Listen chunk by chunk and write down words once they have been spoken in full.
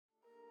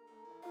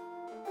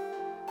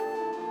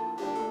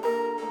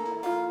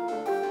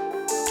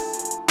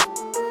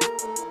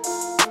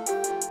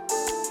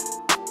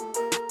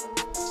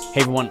Hey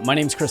everyone, my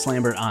name is Chris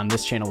Lambert. On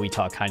this channel, we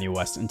talk Kanye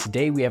West, and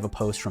today we have a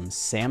post from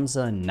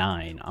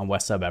Samza9 on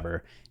West Sub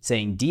Ever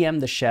saying,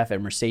 DM the chef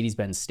at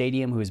Mercedes-Benz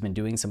Stadium who has been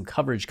doing some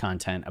coverage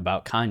content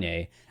about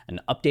Kanye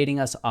and updating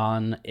us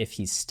on if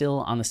he's still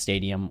on the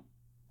stadium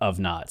of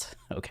not.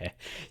 Okay.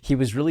 He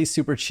was really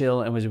super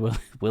chill and was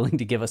willing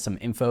to give us some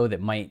info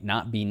that might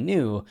not be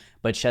new,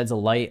 but sheds a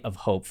light of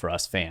hope for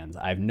us fans.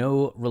 I have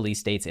no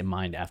release dates in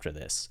mind after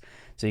this.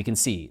 So you can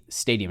see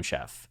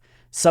StadiumChef.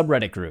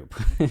 Subreddit group.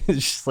 It's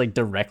just like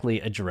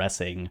directly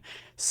addressing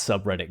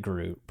subreddit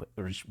group,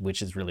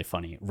 which is really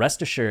funny.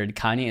 Rest assured,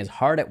 Kanye is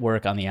hard at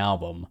work on the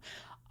album.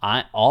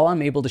 All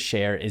I'm able to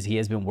share is he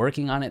has been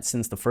working on it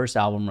since the first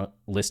album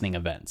listening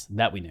event.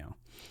 That we knew.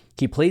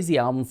 He plays the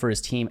album for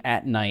his team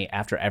at night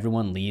after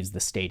everyone leaves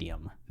the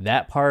stadium.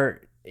 That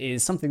part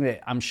is something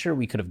that I'm sure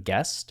we could have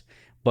guessed,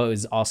 but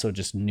is also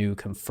just new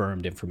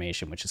confirmed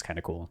information, which is kind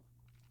of cool.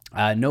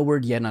 No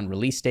word yet on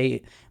release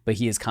date, but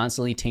he is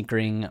constantly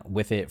tinkering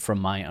with it from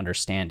my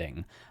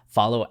understanding.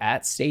 Follow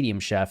at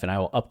StadiumChef and I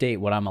will update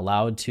what I'm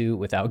allowed to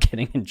without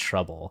getting in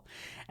trouble.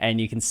 And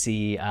you can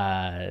see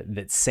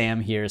that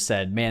Sam here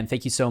said, man,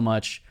 thank you so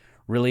much.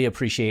 Really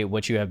appreciate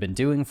what you have been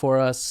doing for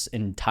us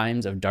in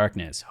times of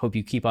darkness. Hope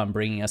you keep on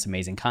bringing us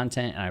amazing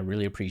content, and I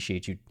really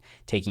appreciate you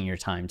taking your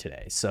time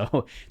today.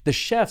 So the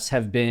chefs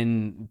have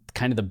been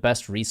kind of the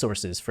best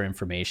resources for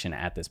information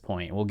at this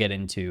point. We'll get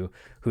into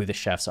who the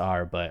chefs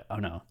are, but oh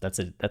no, that's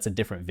a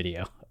different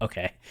video.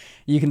 Okay,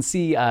 you can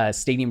see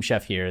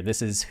StadiumChef here.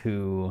 This is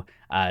who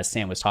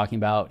Sam was talking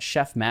about.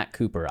 Chef Matt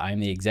Cooper. I'm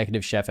the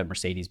executive chef at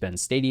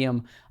Mercedes-Benz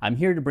Stadium. I'm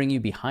here to bring you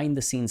behind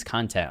the scenes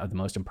content of the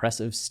most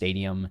impressive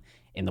stadium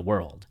in the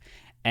world.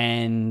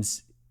 And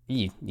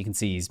you can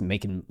see he's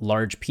making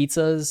large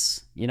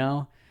pizzas, you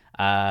know.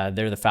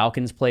 They're the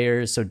Falcons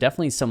players, so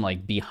definitely some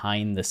like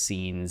behind the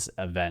scenes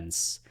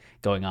events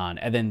going on.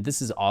 And then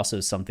this is also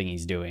something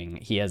he's doing.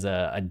 He has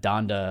a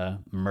Donda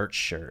merch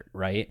shirt,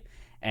 right?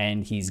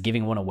 And he's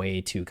giving one away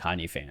to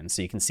Kanye fans.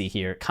 So you can see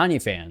here,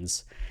 Kanye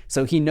fans.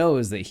 So he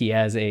knows that he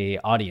has a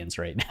audience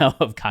right now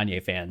of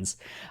Kanye fans.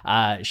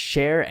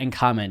 Share and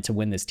comment to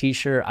win this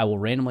t-shirt. I will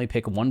randomly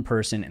pick one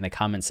person in the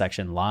comment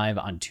section live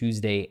on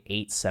Tuesday,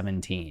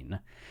 8/17.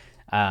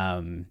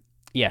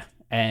 Yeah.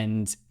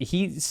 And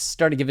he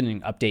started giving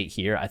an update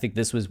here. I think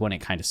this was when it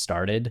kind of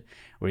started,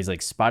 where he's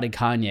like spotted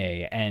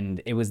Kanye.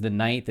 And it was the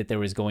night that there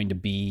was going to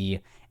be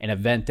an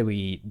event that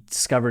we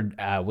discovered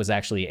was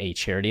actually a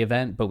charity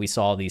event, but we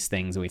saw these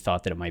things and we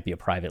thought that it might be a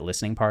private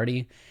listening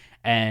party.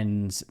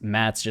 And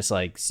Matt's just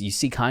like, you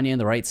see Kanye on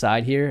the right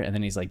side here? And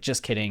then he's like,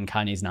 just kidding,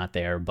 Kanye's not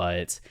there,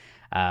 but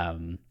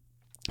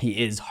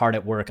he is hard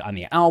at work on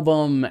the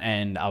album,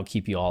 and I'll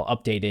keep you all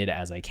updated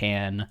as I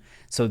can.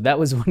 So that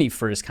was when he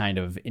first kind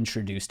of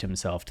introduced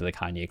himself to the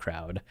Kanye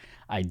crowd,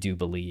 I do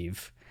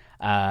believe.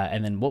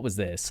 And then what was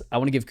this? I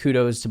want to give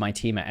kudos to my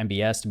team at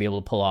MBS to be able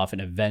to pull off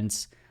an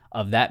event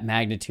of that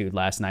magnitude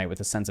last night with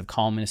a sense of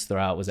calmness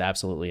throughout was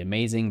absolutely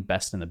amazing.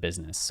 Best in the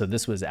business. So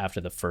this was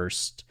after the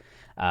first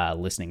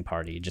listening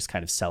party, just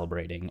kind of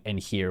celebrating. And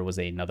here was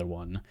another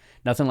one.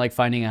 Nothing like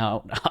finding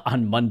out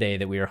on Monday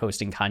that we were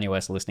hosting Kanye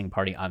West listening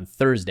party on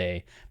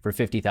Thursday for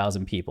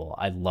 50,000 people.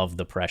 I love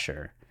the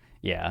pressure.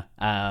 Yeah.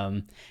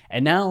 And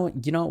now,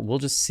 you know, we'll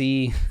just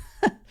see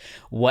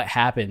what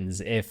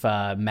happens if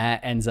Matt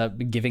ends up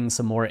giving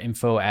some more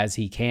info as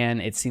he can.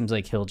 It seems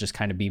like he'll just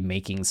kind of be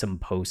making some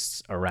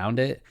posts around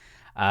it.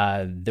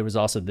 There was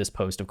also this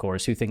post, of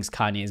course, who thinks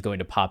Kanye is going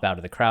to pop out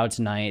of the crowd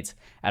tonight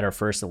at our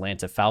first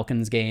Atlanta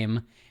Falcons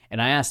game.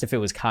 And I asked if it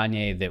was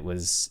Kanye that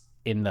was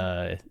in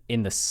the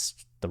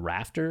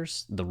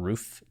rafters, the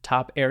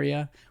rooftop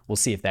area. We'll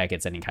see if that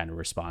gets any kind of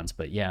response.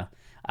 But yeah,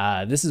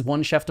 this is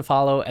one chef to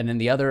follow. And then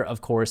the other,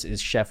 of course,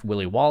 is Chef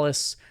Willie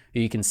Wallace,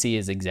 who you can see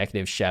is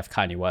executive chef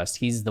Kanye West.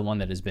 He's the one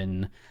that has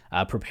been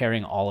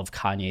preparing all of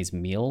Kanye's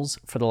meals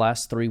for the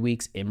last 3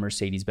 weeks in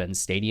Mercedes-Benz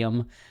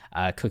Stadium,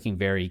 cooking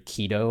very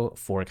keto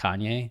for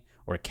Kanye,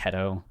 or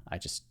keto. I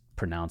just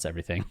pronounce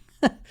everything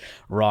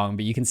wrong.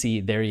 But you can see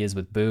there he is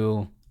with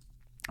Boo.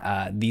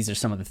 These are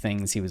some of the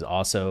things he was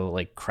also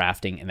like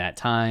crafting in that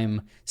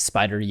time.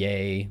 Spider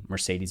Yay,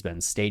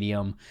 Mercedes-Benz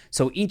Stadium.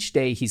 So each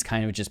day he's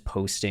kind of just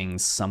posting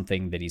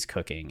something that he's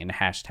cooking and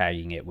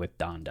hashtagging it with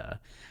Donda.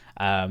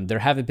 There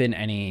haven't been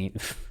any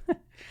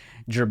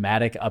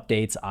dramatic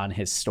updates on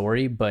his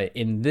story, but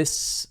in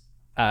this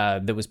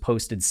that was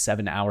posted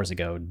 7 hours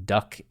ago,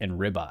 duck and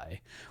ribeye,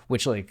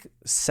 which like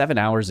 7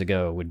 hours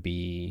ago would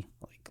be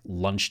like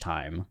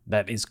lunchtime.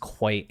 That is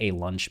quite a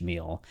lunch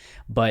meal.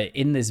 But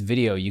in this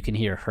video, you can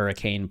hear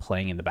Hurricane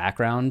playing in the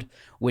background,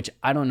 which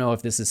I don't know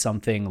if this is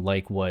something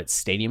like what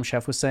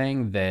StadiumChef was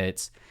saying,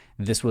 that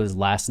this was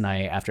last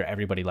night after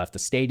everybody left the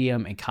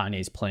stadium and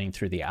Kanye's playing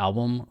through the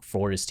album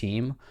for his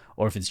team,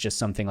 or if it's just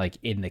something like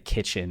in the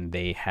kitchen,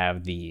 they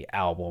have the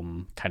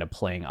album kind of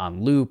playing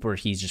on loop, or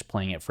he's just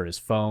playing it for his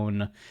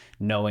phone,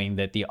 knowing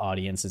that the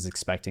audience is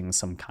expecting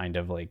some kind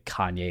of like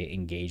Kanye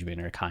engagement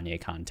or Kanye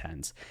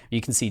content.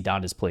 You can see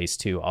Donda's Place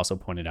too also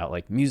pointed out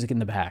like music in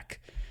the back.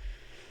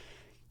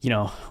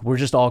 we're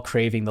just all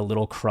craving the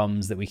little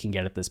crumbs that we can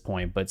get at this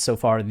point. But so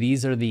far,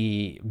 these are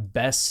the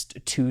best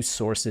two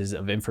sources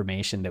of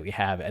information that we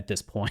have at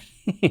this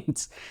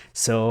point.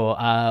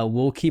 So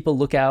we'll keep a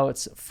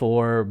lookout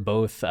for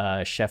both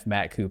Chef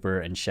Matt Cooper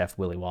and Chef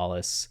Willie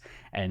Wallace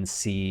and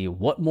see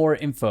what more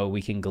info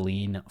we can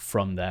glean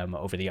from them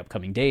over the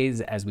upcoming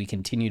days as we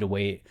continue to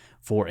wait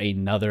for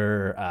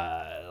another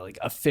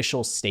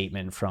official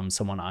statement from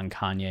someone on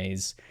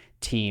Kanye's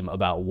team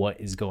about what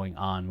is going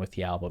on with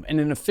the album, and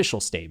an official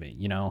statement,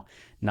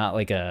 not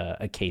like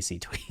a Casey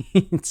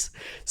tweet.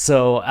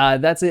 So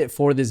that's it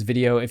for this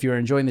video. If you're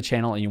enjoying the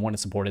channel and you want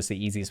to support us,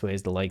 the easiest way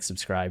is to like,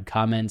 subscribe,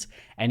 comment.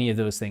 Any of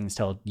those things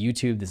tell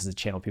YouTube this is a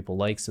channel people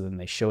like, so then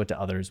they show it to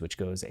others, which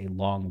goes a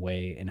long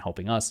way in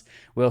helping us.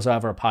 We also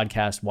have our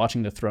podcast,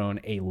 Watching the Throne,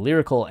 a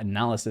lyrical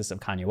analysis of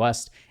Kanye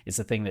West. It's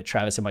the thing that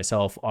Travis and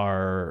myself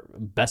are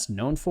best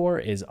known for,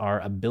 is our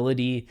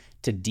ability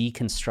to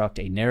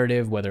deconstruct a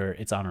narrative, whether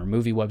it's on our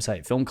movie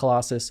website, Film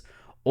Colossus,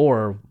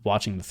 or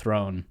Watching the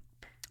Throne,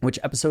 which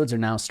episodes are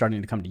now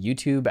starting to come to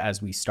YouTube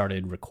as we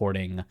started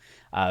recording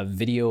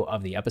video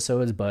of the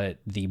episodes, but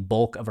the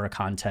bulk of our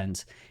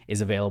content is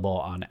available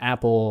on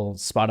Apple,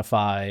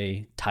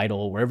 Spotify,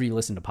 Tidal, wherever you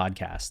listen to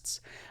podcasts.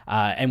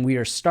 And we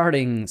are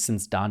starting,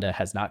 since Donda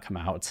has not come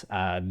out,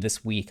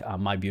 this week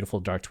on My Beautiful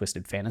Dark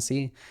Twisted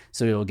Fantasy.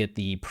 So you'll get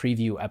the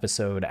preview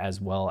episode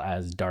as well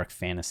as Dark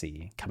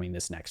Fantasy coming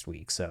this next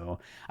week. So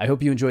I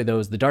hope you enjoy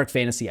those. The Dark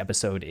Fantasy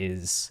episode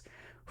is,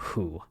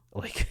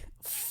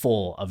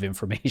 full of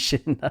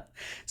information.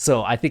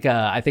 So I think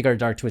our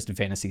Dark Twisted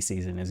Fantasy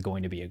season is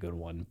going to be a good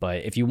one.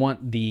 But if you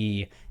want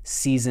the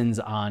seasons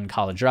on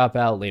College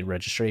Dropout, Late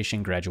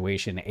Registration,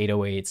 Graduation,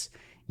 808s,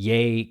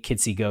 Yay,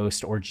 Kids See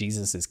Ghost, or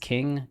Jesus is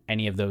King,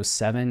 any of those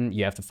 7,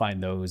 you have to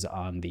find those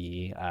on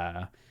the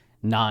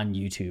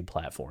non-YouTube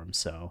platforms.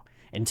 So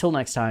until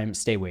next time,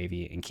 stay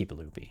wavy and keep it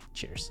loopy.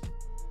 Cheers.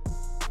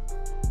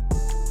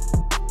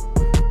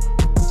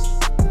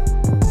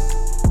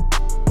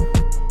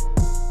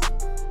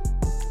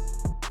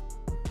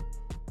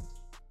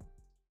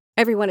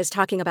 Everyone is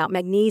talking about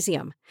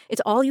magnesium.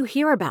 It's all you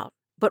hear about.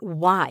 But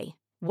why?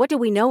 What do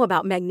we know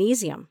about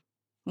magnesium?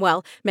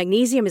 Well,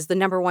 magnesium is the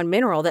 #1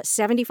 mineral that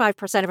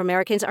 75% of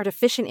Americans are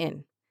deficient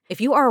in.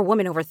 If you are a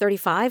woman over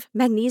 35,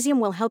 magnesium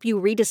will help you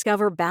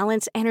rediscover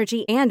balance,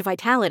 energy, and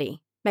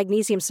vitality.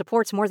 Magnesium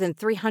supports more than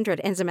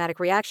 300 enzymatic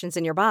reactions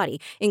in your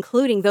body,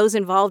 including those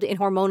involved in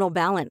hormonal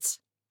balance.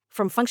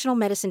 From functional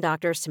medicine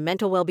doctors to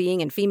mental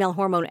well-being and female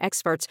hormone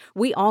experts,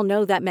 we all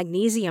know that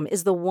magnesium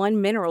is the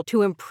one mineral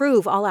to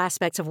improve all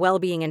aspects of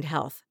well-being and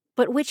health.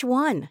 But which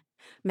one?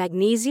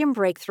 Magnesium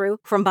Breakthrough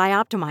from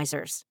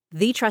Bioptimizers,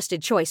 the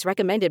trusted choice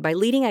recommended by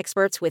leading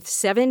experts with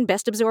 7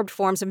 best-absorbed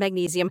forms of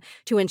magnesium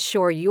to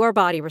ensure your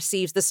body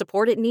receives the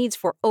support it needs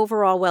for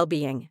overall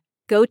well-being.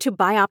 Go to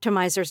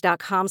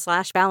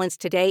bioptimizers.com/balance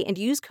today and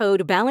use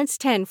code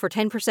BALANCE10 for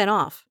 10%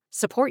 off.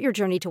 Support your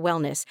journey to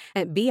wellness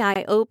at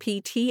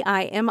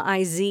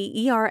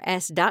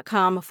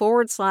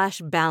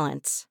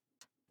bioptimizers.com/balance.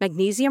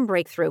 Magnesium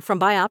Breakthrough from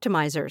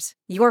Bioptimizers,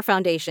 your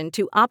foundation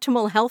to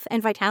optimal health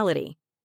and vitality.